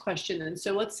my next question. And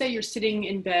so let's say you're sitting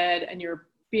in bed and you're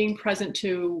being present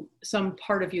to some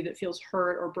part of you that feels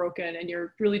hurt or broken, and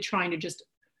you're really trying to just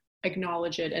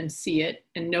acknowledge it and see it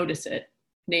and notice it,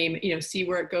 see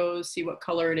where it goes, see what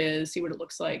color it is, see what it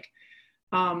looks like.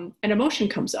 An emotion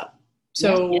comes up.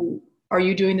 So Are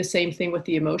you doing the same thing with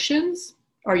the emotions?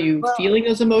 Are you feeling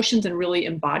those emotions and really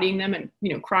embodying them and,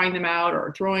 crying them out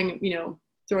or throwing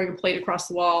a plate across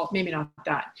the wall? Maybe not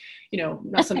that,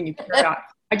 not something you care about.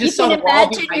 I just you can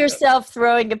imagine yourself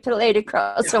throwing a plate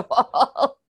across a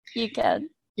wall. You can.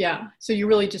 Yeah. So you're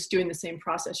really just doing the same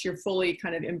process. You're fully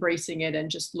kind of embracing it and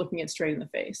just looking it straight in the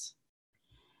face.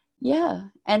 Yeah.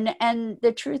 And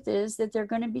the truth is that there are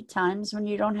going to be times when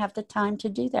you don't have the time to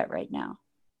do that right now.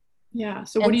 Yeah.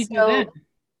 So what do you do then?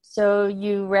 So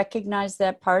you recognize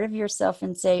that part of yourself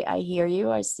and say, I hear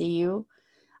you. I see you.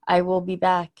 I will be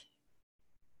back.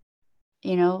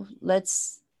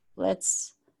 Let's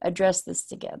address this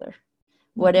together.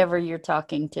 Whatever you're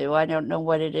talking to. I don't know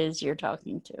what it is you're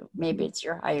talking to. Maybe it's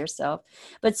your higher self.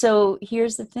 But so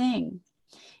here's the thing.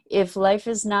 If life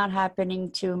is not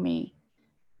happening to me,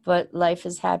 but life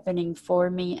is happening for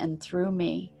me and through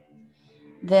me,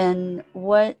 then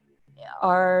what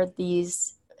are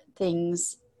these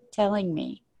things telling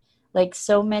me? Like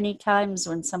so many times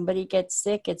when somebody gets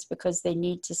sick, it's because they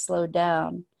need to slow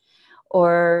down.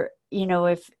 Or,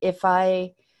 if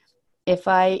I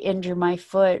injure my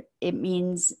foot, it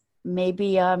means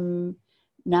maybe I'm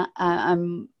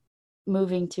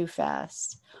moving too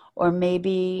fast, or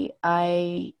maybe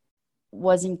I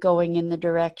wasn't going in the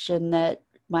direction that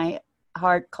my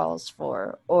heart calls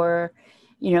for, or,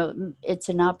 it's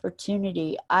an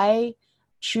opportunity. I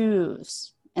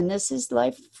choose, and this is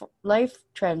life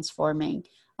transforming.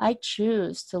 I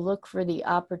choose to look for the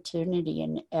opportunity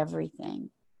in everything.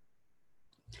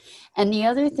 And the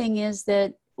other thing is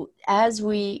that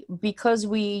because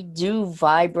we do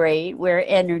vibrate, we're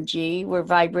energy, we're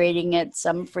vibrating at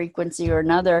some frequency or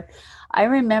another. I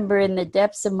remember in the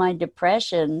depths of my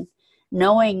depression,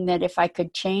 knowing that if I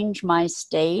could change my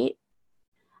state,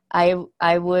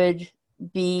 I would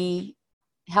be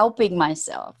helping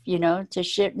myself, to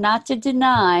shift, not to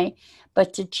deny,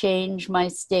 but to change my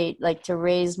state, like to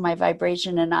raise my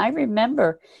vibration. And I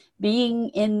remember being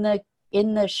in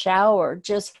the shower,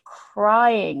 just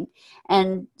crying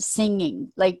and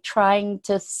singing, like trying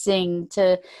to sing,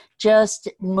 to just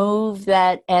move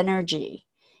that energy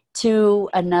to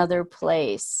another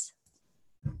place.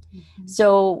 Mm-hmm.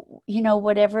 So,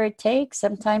 whatever it takes,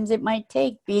 sometimes it might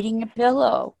take beating a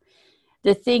pillow.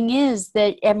 The thing is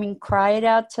that, cry it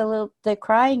out till the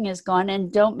crying is gone,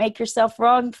 and don't make yourself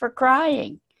wrong for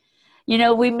crying.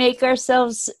 We make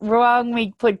ourselves wrong.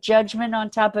 We put judgment on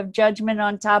top of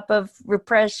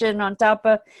repression, on top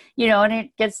of, and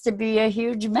it gets to be a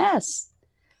huge mess.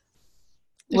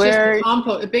 It's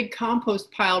just a big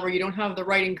compost pile where you don't have the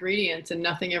right ingredients and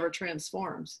nothing ever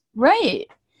transforms. Right.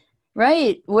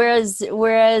 Whereas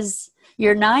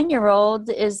your 9-year-old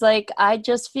is like, I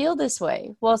just feel this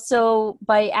way. Well, so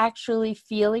by actually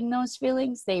feeling those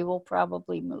feelings, they will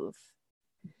probably move.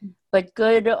 Mm-hmm. But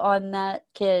good on that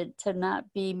kid to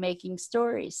not be making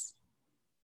stories,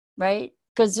 right?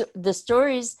 Because the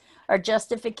stories are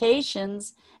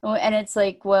justifications. And it's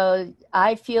like, well,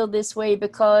 I feel this way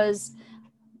because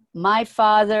my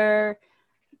father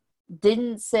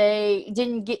didn't say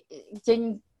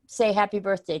happy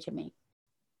birthday to me.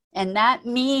 And that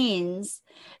means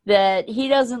that he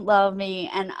doesn't love me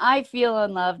and I feel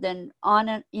unloved, and on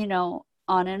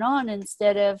and on,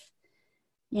 instead of,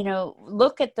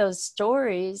 look at those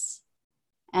stories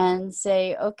and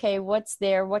say, okay, what's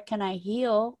there? What can I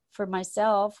heal for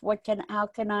myself? How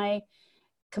can I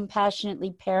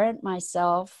compassionately parent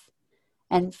myself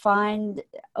and find,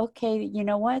 okay, you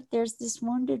know what? There's this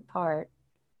wounded part.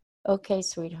 Okay,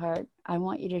 sweetheart, I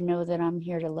want you to know that I'm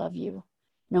here to love you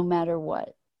no matter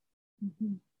what.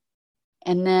 Mm-hmm.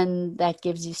 And then that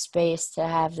gives you space to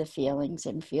have the feelings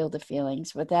and feel the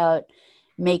feelings without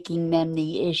making them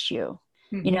the issue.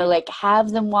 Mm-hmm. Like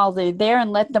have them while they're there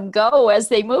and let them go as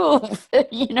they move,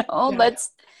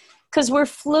 because we're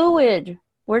fluid.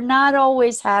 We're not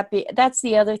always happy. That's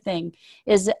the other thing,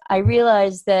 is I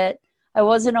realized that I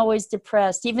wasn't always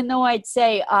depressed. Even though I'd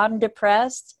say I'm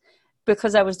depressed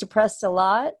because I was depressed a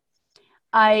lot,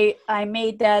 I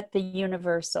made that the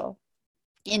universal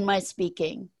in my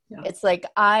speaking. Yeah. It's like,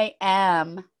 I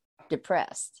am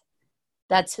depressed.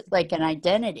 That's like an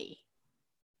identity.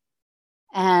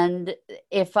 And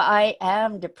if I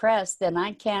am depressed, then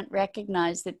I can't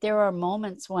recognize that there are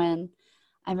moments when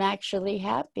I'm actually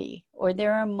happy, or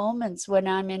there are moments when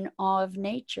I'm in awe of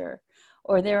nature,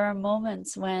 or there are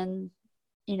moments when,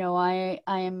 I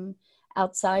am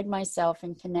outside myself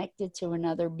and connected to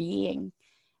another being,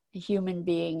 a human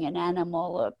being, an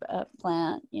animal, a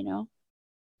plant, Yeah,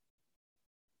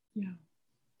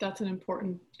 that's an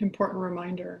important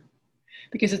reminder,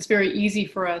 because it's very easy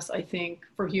for us, I think,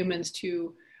 for humans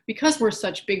to, because we're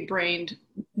such big-brained,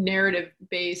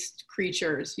 narrative-based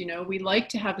creatures, we like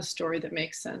to have a story that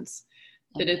makes sense,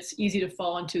 that it's easy to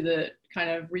fall into the kind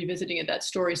of revisiting of that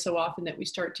story so often that we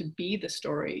start to be the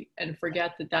story and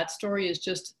forget that story is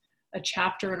just a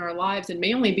chapter in our lives and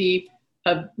may only be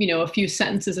a few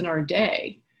sentences in our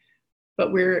day,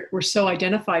 but we're so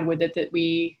identified with it that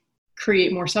we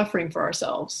create more suffering for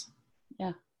ourselves.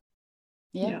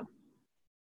 Yeah.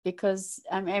 Because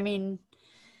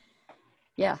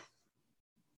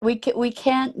we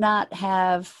can't not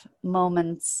have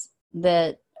moments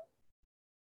that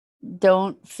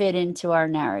don't fit into our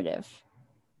narrative.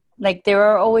 Like there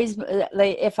are always,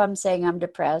 like if I'm saying I'm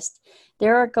depressed,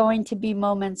 there are going to be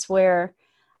moments where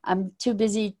I'm too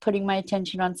busy putting my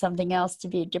attention on something else to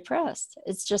be depressed.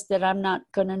 It's just that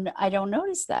I don't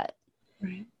notice that.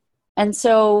 Right. And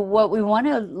so what we want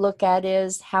to look at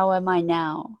is, how am I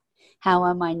now? How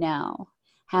am I now?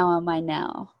 How am I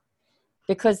now?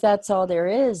 Because that's all there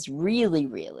is, really,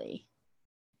 really.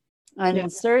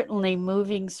 And certainly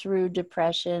moving through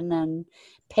depression and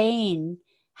pain,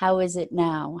 how is it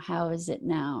now? How is it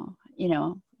now?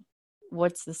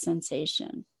 What's the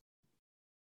sensation?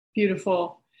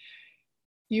 Beautiful.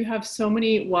 You have so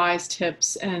many wise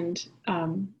tips and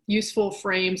useful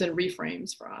frames and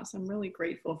reframes for us. I'm really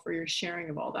grateful for your sharing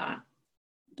of all that.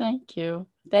 Thank you.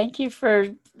 Thank you for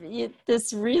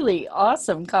this really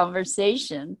awesome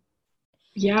conversation.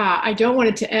 Yeah, I don't want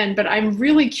it to end, but I'm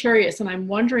really curious, and I'm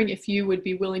wondering if you would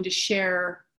be willing to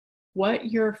share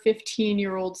what your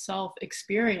 15-year-old self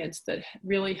experienced that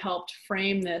really helped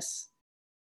frame this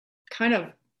kind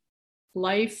of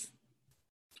life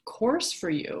course for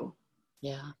you?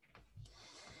 Yeah.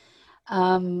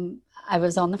 I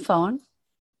was on the phone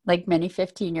like many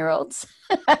 15-year-olds.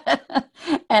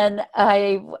 And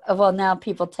well, now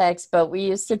people text, but we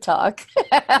used to talk.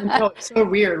 I know, it's so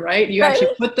weird, right? You Right.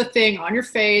 actually put the thing on your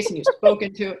face and you spoke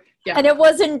into it. Yeah. And it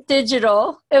wasn't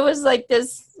digital. It was like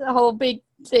this whole big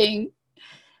thing.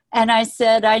 And I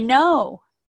said, I know.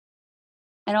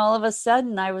 And all of a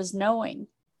sudden I was knowing.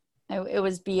 It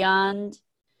was beyond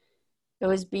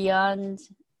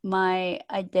my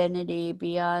identity,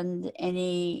 beyond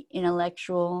any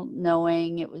intellectual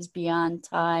knowing. It was beyond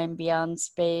time, beyond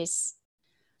space.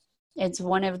 It's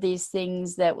one of these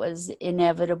things that was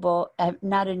inevitable,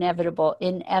 not inevitable,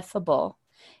 ineffable.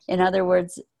 In other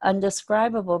words,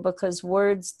 undescribable, because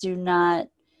words do not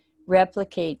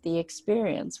replicate the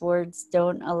experience. Words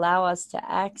don't allow us to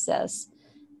access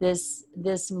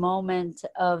this moment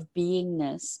of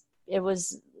beingness. It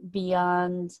was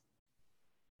beyond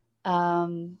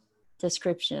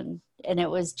description, and it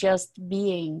was just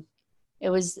being. It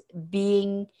was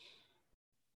being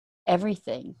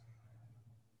everything,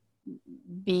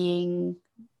 being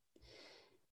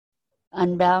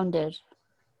unbounded.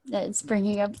 It's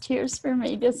bringing up tears for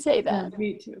me to say that. Yeah,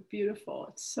 me too. Beautiful.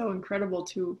 It's so incredible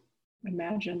to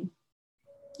imagine.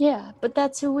 Yeah, but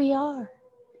that's who we are.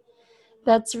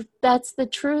 That's the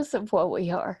truth of what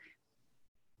we are.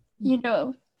 You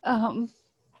know,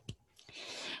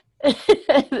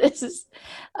 this is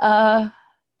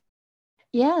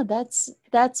yeah,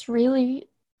 that's really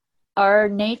our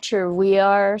nature. We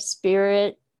are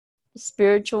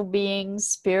spiritual beings,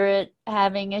 spirit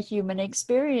having a human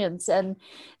experience, and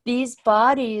these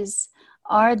bodies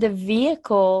are the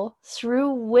vehicle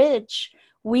through which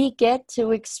we get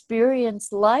to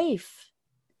experience life.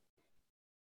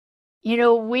 You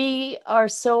know, we are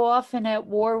so often at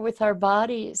war with our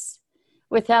bodies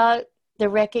without the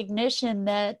recognition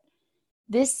that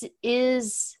this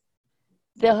is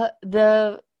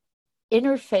the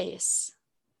interface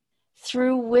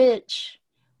through which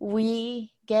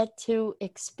we get to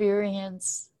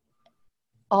experience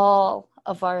all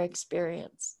of our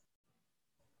experience.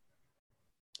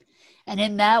 And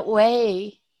in that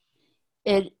way,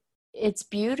 it's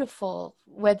beautiful,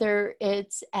 whether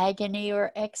it's agony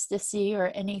or ecstasy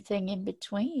or anything in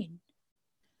between.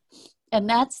 And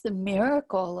that's the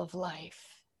miracle of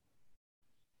life.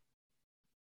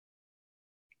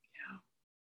 Yeah.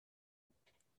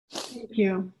 Thank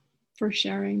you for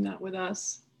sharing that with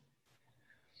us.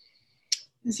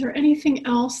 Is there anything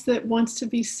else that wants to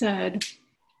be said?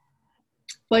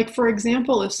 Like, for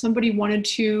example, if somebody wanted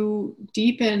to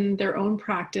deepen their own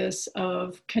practice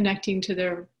of connecting to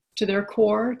their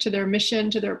core, to their mission,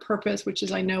 to their purpose, which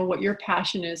is, I know, what your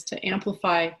passion is, to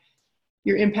amplify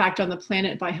your impact on the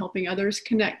planet by helping others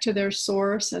connect to their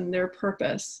source and their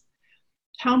purpose,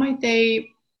 how might they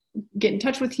get in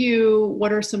touch with you?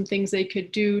 What are some things they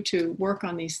could do to work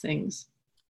on these things?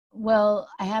 Well,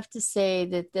 I have to say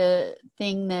that the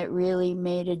thing that really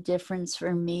made a difference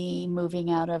for me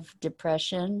moving out of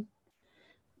depression,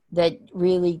 that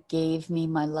really gave me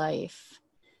my life,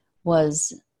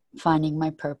 was finding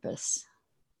my purpose.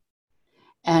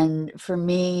 And for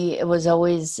me, it was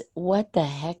always, what the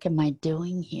heck am I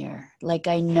doing here? Like,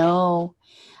 I know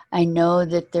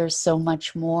that there's so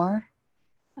much more.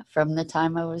 From the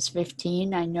time I was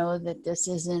 15, I know that this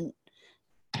isn't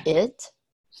it.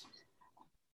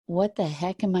 What the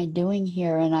heck am I doing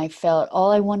here? And I felt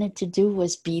all I wanted to do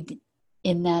was be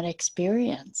in that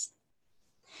experience.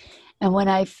 And when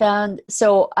I found,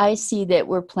 so I see that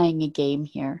we're playing a game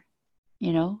here,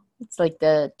 you know, it's like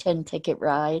the 10-ticket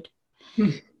ride.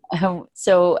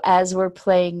 So as we're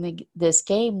playing this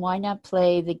game, why not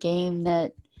play the game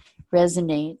that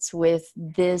resonates with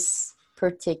this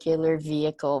particular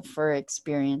vehicle for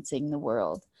experiencing the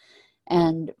world?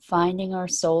 And finding our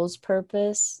soul's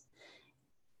purpose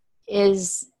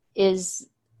is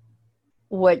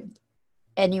what,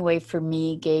 anyway, for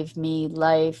me, gave me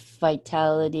life,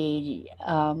 vitality,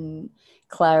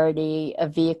 clarity, a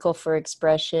vehicle for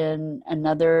expression,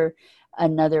 another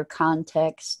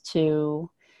context to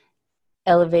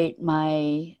elevate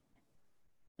myself,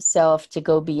 to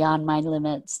go beyond my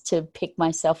limits, to pick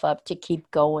myself up, to keep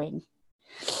going.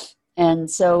 And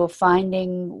so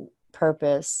finding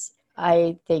purpose,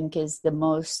 I think, is the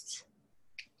most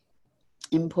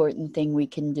important thing we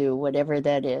can do, whatever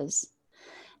that is.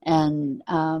 And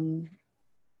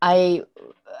I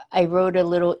wrote a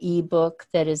little ebook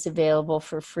that is available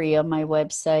for free on my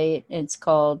website. It's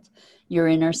called Your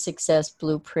Inner Success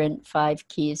Blueprint: 5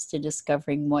 Keys to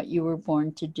Discovering What You Were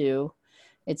Born to Do.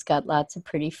 It's got lots of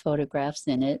pretty photographs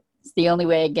in it. It's the only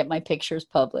way I get my pictures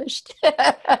published.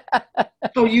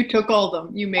 Oh, you took all of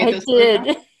them. You made this.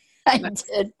 Did. I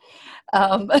did.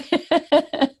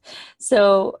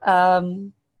 So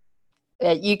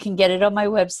you can get it on my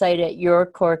website at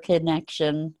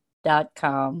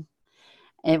yourcoreconnection.com,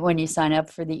 and when you sign up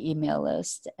for the email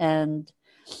list. And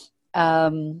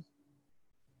I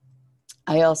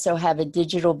also have a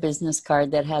digital business card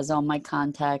that has all my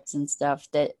contacts and stuff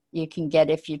that you can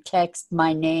get if you text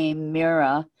my name,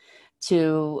 Mira,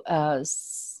 to I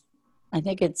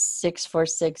think it's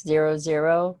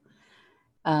 64600,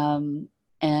 and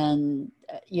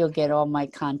you'll get all my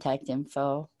contact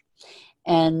info.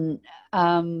 And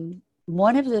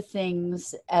one of the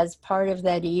things as part of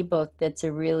that ebook that's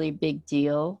a really big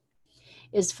deal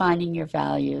is finding your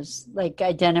values, like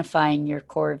identifying your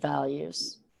core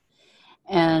values.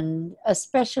 And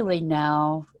especially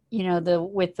now,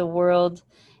 with the world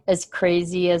as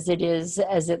crazy as it is,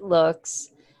 as it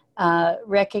looks,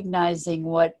 recognizing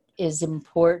what is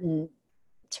important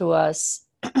to us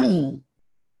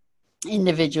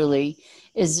individually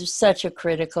is such a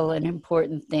critical and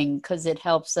important thing, because it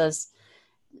helps us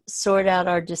sort out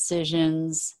our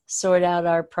decisions, sort out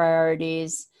our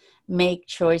priorities, make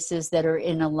choices that are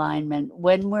in alignment.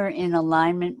 When we're in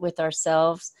alignment with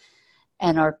ourselves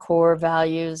and our core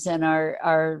values and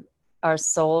our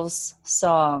soul's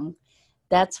song,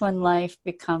 that's when life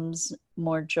becomes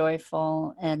more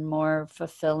joyful and more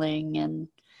fulfilling and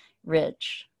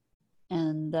rich.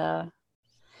 And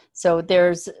so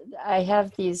I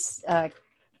have these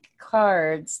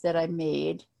cards that I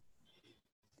made.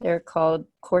 They're called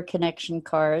Core Connection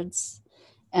cards.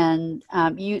 And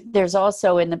there's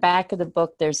also in the back of the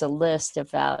book, there's a list of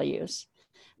values.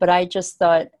 But I just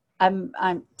thought, I'm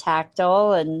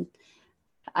tactile, and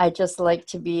I just like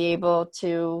to be able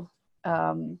to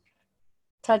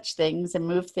touch things and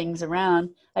move things around.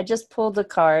 I just pulled a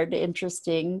card,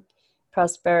 interesting,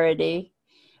 prosperity,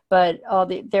 but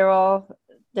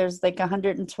there's like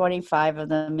 125 of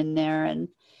them in there,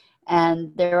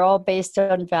 and they're all based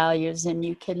on values, and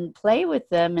you can play with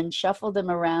them and shuffle them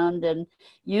around and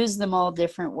use them all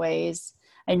different ways.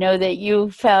 I know that you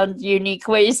found unique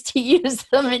ways to use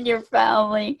them in your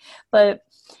family, but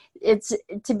it's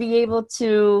to be able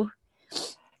to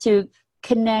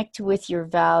connect with your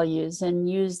values and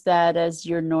use that as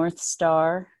your North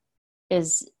Star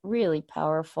is really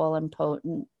powerful and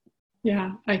potent.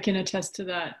 Yeah, I can attest to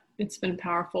that. It's been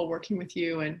powerful working with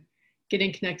you and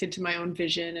getting connected to my own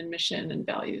vision and mission and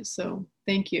values. So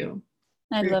thank you.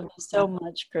 I love you so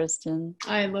much, Kristen.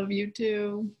 I love you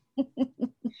too.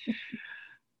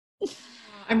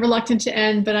 I'm reluctant to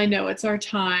end, but I know it's our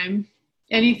time.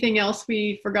 Anything else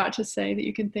we forgot to say that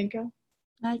you can think of?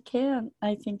 I can't.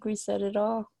 I think we said it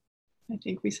all.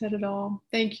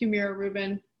 Thank you, Mira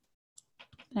Rubin.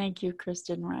 Thank you,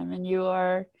 Kristen Ryman. You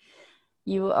are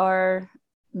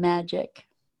magic.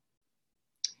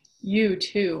 You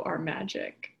too are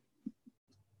magic.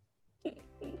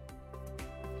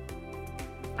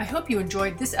 I hope you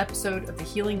enjoyed this episode of the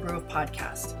Healing Grove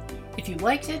podcast. If you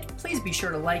liked it, please be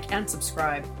sure to like and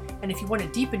subscribe. And if you want to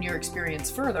deepen your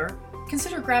experience further,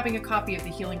 consider grabbing a copy of the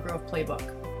Healing Grove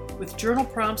Playbook. With journal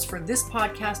prompts for this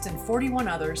podcast and 41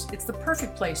 others, it's the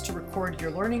perfect place to record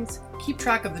your learnings, keep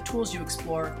track of the tools you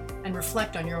explore, and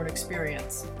reflect on your own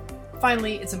experience.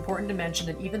 Finally, it's important to mention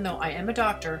that even though I am a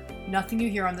doctor, nothing you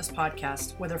hear on this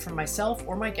podcast, whether from myself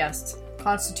or my guests,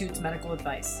 constitutes medical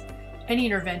advice. Any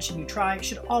intervention you try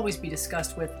should always be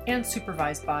discussed with and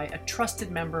supervised by a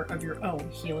trusted member of your own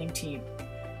healing team.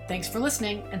 Thanks for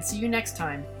listening, and see you next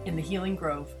time in the Healing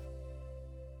Grove.